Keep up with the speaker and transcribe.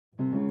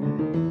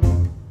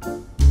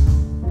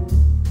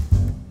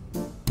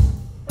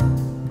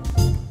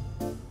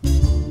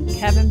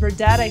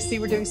Burdette. I see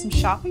we're doing some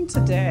shopping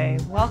today.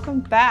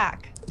 Welcome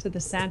back to the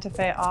Santa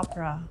Fe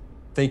Opera.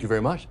 Thank you very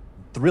much.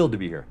 Thrilled to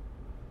be here.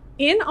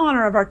 In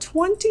honor of our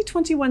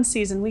 2021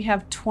 season, we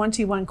have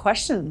 21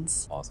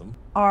 questions. Awesome.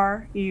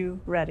 Are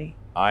you ready?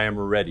 I am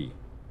ready.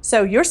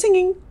 So you're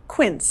singing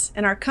Quince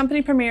in our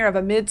company premiere of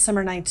A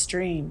Midsummer Night's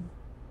Dream.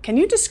 Can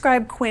you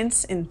describe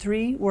Quince in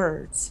 3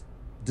 words?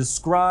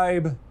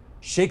 Describe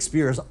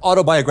Shakespeare's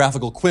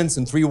autobiographical Quince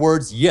in 3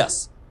 words?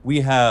 Yes.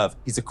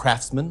 He's a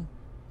craftsman,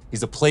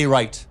 he's a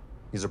playwright,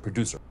 he's a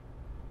producer.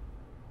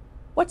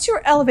 What's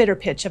your elevator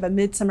pitch of A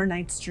Midsummer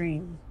Night's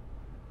Dream?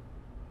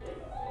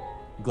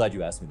 I'm glad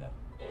you asked me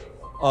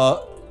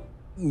that.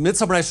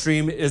 Midsummer Night's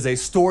Dream is a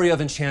story of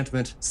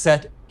enchantment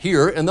set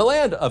here in the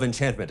land of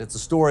enchantment. It's a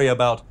story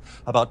about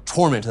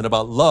torment and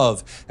about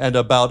love and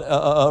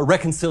about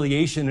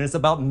reconciliation, and it's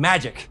about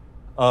magic.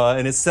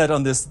 And it's set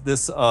on this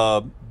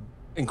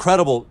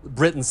incredible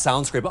Britain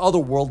soundscape,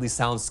 otherworldly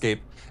soundscape.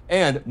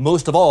 And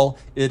most of all,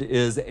 it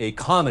is a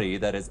comedy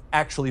that is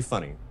actually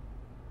funny.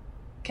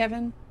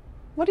 Kevin,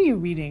 what are you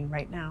reading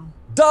right now?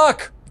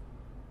 Duck!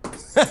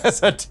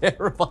 That's a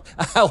terrible,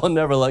 I will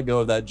never let go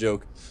of that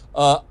joke.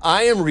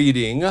 I am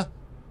reading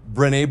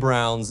Brené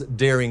Brown's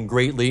Daring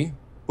Greatly,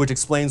 which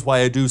explains why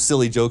I do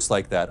silly jokes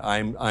like that.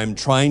 I'm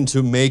trying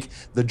to make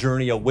the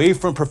journey away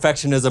from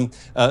perfectionism,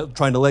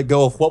 trying to let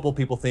go of what will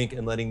people think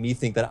and letting me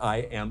think that I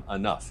am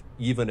enough,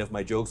 even if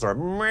my jokes are.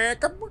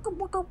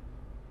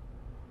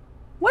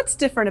 What's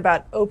different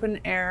about open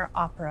air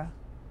opera?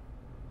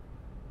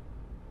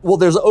 Well,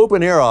 there's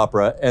open air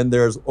opera and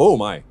there's,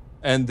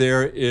 and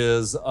there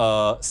is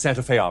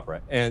Santa Fe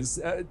Opera. And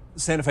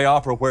Santa Fe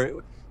Opera, where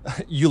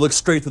you look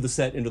straight through the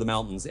set into the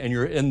mountains and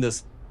you're in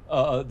this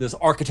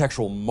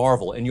architectural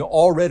marvel, and you're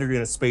already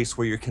in a space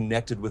where you're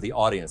connected with the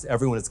audience.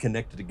 Everyone is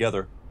connected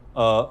together.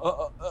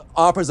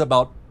 Opera is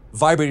about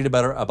vibrating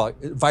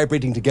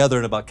together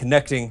and about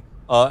connecting.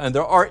 And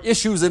there are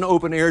issues in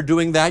open air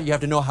doing that. You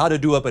have to know how to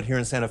do it, but here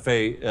in Santa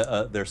Fe,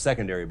 they're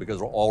secondary because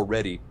we're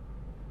already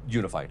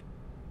unified.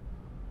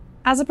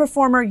 As a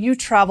performer, you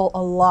travel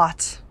a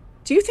lot.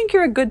 Do you think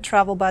you're a good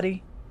travel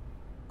buddy?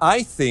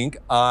 I think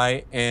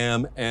I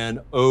am I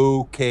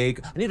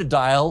need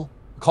to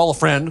call a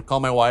friend, call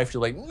my wife. She's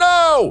like,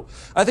 no!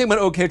 I think I'm an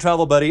okay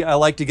travel buddy. I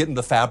like to get in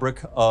the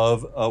fabric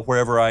of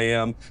wherever I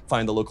am,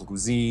 find the local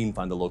cuisine,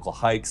 find the local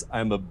hikes.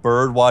 I'm a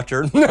bird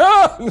watcher.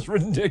 It's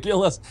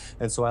ridiculous.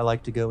 And so I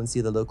like to go and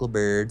see the local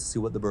birds, see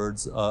what the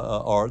birds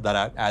are, that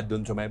I add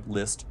them to my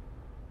list.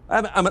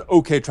 I'm an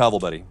okay travel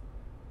buddy.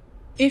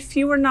 If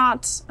you were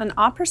not an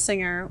opera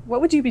singer,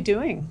 what would you be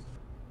doing?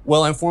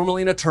 Well, I'm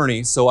formerly an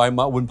attorney, so I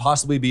wouldn't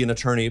possibly be an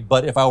attorney,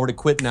 but if I were to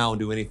quit now and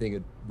do anything,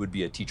 it would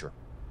be a teacher.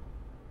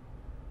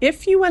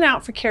 If you went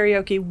out for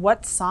karaoke,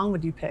 what song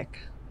would you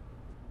pick?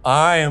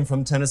 I am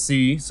from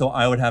Tennessee, so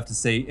I would have to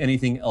say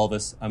anything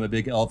Elvis. I'm a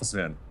big Elvis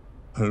fan.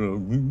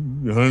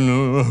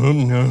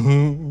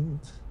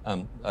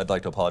 I'd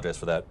like to apologize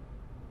for that.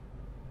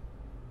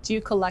 Do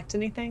you collect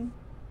anything?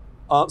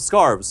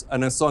 Scarves,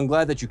 and so I'm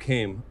glad that you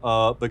came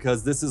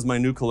because this is my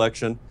new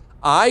collection.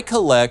 I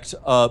collect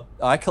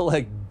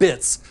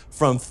bits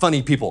from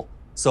funny people.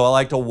 So I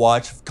like to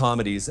watch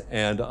comedies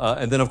and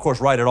then of course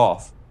write it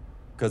off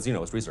because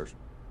it's research.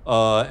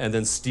 And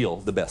then steal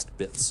the best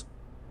bits.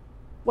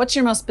 What's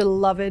your most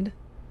beloved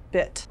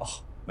bit?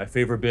 Oh, my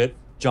favorite bit,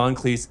 John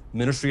Cleese,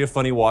 Ministry of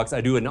Funny Walks.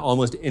 I do it in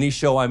almost any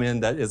show I'm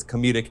in that is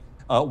comedic.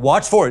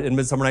 Watch for it in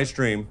Midsummer Night's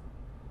Dream.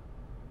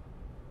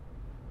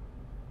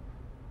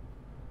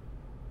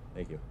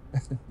 Thank you.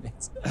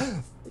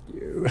 Thank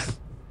you.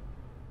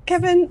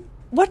 Kevin,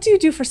 what do you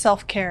do for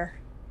self-care?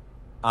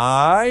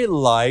 I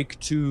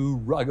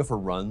go for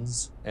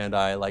runs and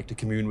I like to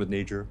commune with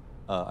nature.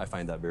 I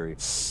find that very,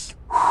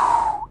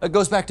 it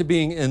goes back to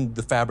being in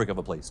the fabric of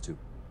a place too.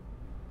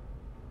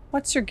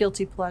 What's your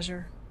guilty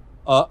pleasure?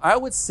 I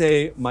would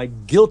say my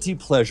guilty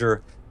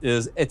pleasure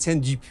is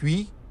Étienne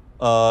Dupuis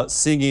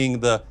singing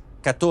the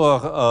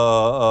Quator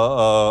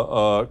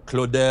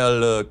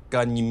Claudel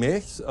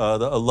Canimé,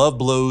 the Love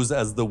Blows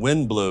as the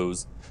Wind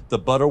Blows, the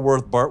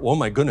Butterworth oh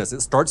my goodness,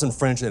 it starts in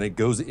French and it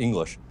goes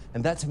English.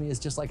 And that to me is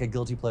just like a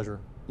guilty pleasure.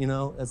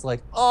 It's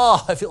like,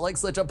 I feel like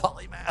such a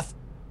polymath.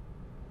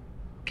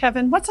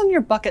 Kevin, what's on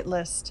your bucket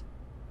list?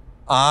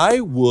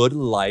 I would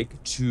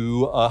like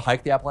to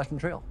hike the Appalachian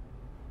Trail.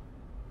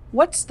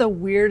 What's the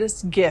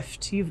weirdest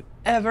gift you've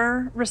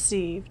ever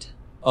received?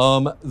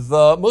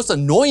 The most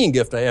annoying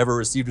gift I ever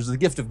received was the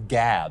gift of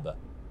gab,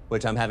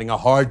 which I'm having a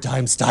hard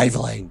time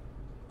stifling.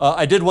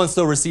 I did once,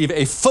 though, receive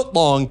a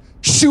foot-long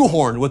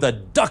shoehorn with a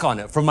duck on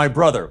it from my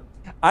brother.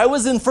 I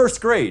was in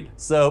first grade,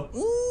 so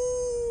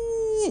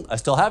I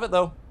still have it,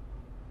 though.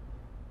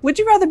 Would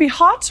you rather be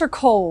hot or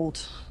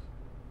cold?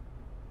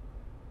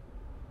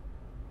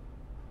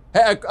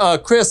 Hey,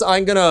 Chris,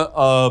 I'm gonna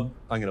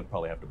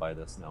probably have to buy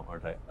this now,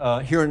 aren't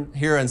I?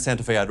 Here in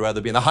Santa Fe, I'd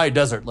rather be in the high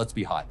desert. Let's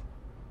be hot.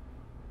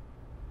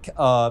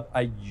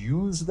 I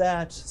use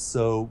that,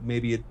 so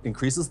maybe it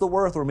increases the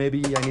worth, or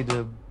maybe I need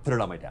to put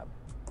it on my tab.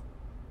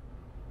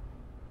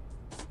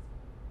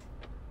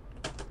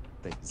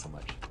 Thank you so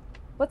much.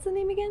 What's the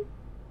name again?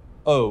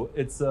 Oh,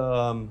 it's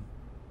Charles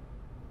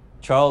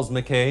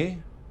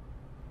McKay.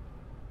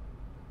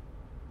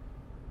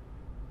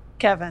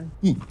 Kevin,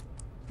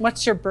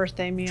 what's your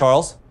birthday meal?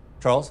 Charles?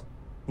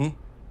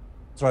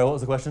 Sorry, what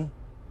was the question?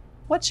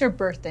 What's your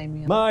birthday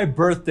meal? My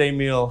birthday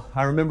meal,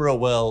 I remember it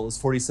well. It was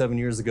 47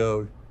 years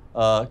ago.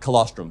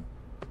 Colostrum.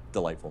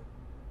 Delightful.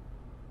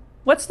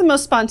 What's the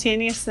most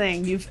spontaneous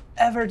thing you've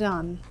ever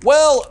done?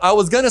 Well, I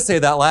was going to say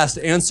that last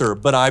answer,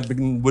 but I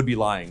would be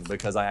lying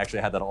because I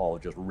actually had that all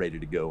just ready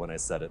to go when I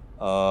said it.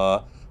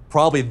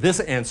 Probably this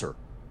answer,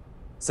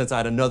 since I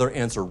had another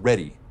answer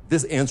ready.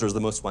 This answer is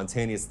the most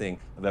spontaneous thing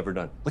I've ever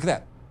done. Look at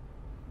that.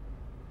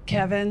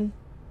 Kevin,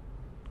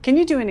 can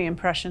you do any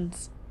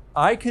impressions?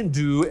 I can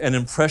do an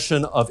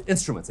impression of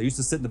instruments. I used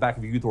to sit in the back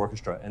of a youth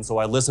orchestra, and so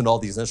I listen to all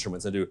these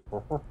instruments. I do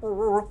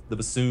the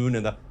bassoon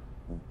and the,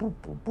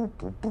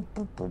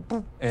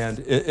 and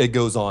it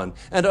goes on.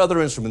 And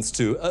other instruments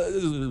too.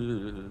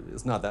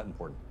 It's not that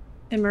important.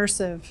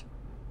 Immersive.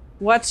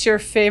 What's your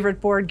favorite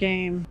board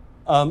game?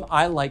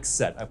 I like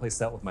set. I play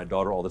set with my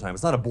daughter all the time.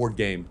 It's not a board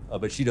game,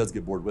 but she does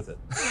get bored with it.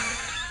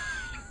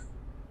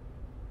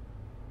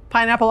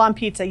 Pineapple on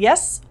pizza,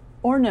 yes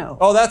or no?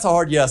 Oh, that's a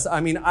hard yes.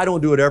 I mean, I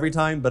don't do it every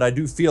time, but I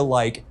do feel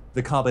like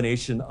the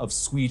combination of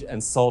sweet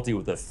and salty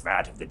with the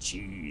fat of the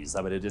cheese.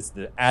 I mean, it is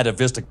the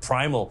atavistic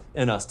primal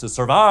in us to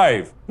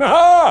survive.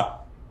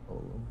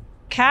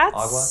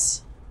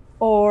 Cats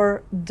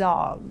or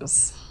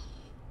dogs?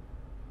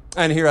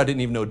 And here I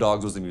didn't even know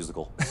Dogs was a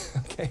musical.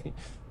 Okay.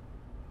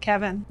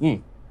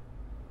 Kevin,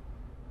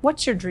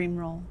 what's your dream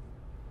role?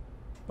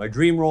 My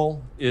dream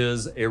role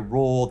is a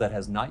role that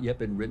has not yet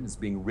been written. It's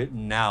being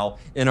written now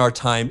in our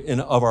time,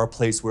 of our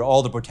place. We're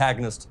all the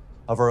protagonists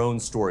of our own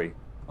story.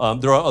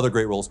 There are other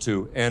great roles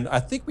too. And I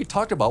think we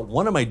talked about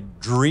one of my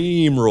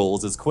dream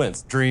roles is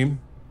Quince. Dream,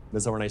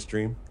 Midsummer Night's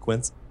Dream,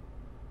 Quince.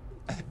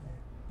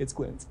 It's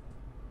Quince.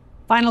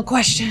 Final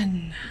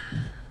question.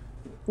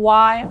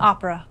 Why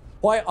opera?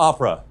 Why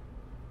opera?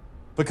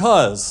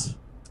 Because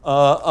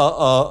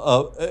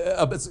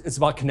it's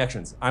about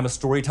connections. I'm a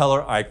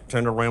storyteller. I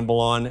tend to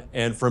ramble on.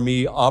 And for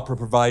me, opera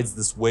provides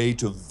this way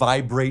to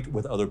vibrate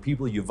with other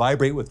people. You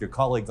vibrate with your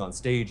colleagues on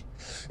stage,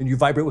 and you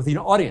vibrate with the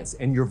audience.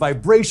 And your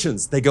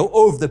vibrations, they go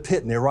over the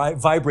pit, and they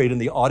vibrate in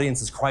the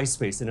audience's cry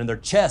space and in their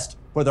chest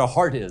where their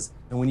heart is.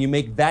 And when you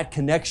make that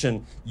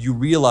connection, you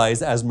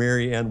realize, as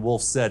Mary Ann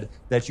Wolfe said,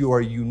 that you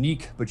are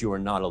unique, but you are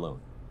not alone.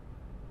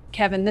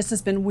 Kevin, this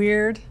has been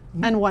weird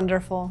and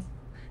wonderful.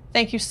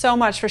 Thank you so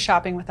much for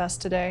shopping with us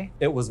today.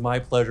 It was my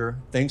pleasure.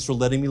 Thanks for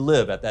letting me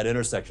live at that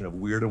intersection of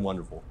weird and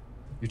wonderful.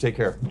 You take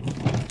care.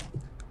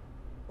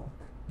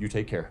 You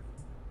take care.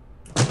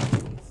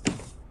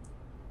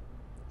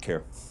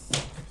 Care.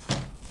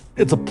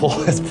 It's a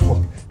pull. It's a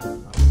pull.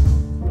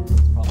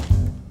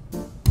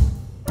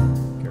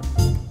 Care.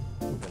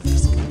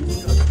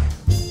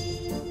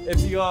 If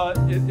you,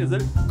 is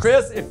it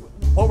Chris?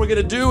 What we're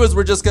gonna do is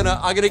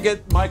I'm gonna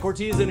get Mike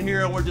Ortiz in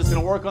here, and we're just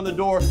gonna work on the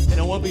door, and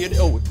it won't be an,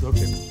 oh,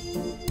 okay.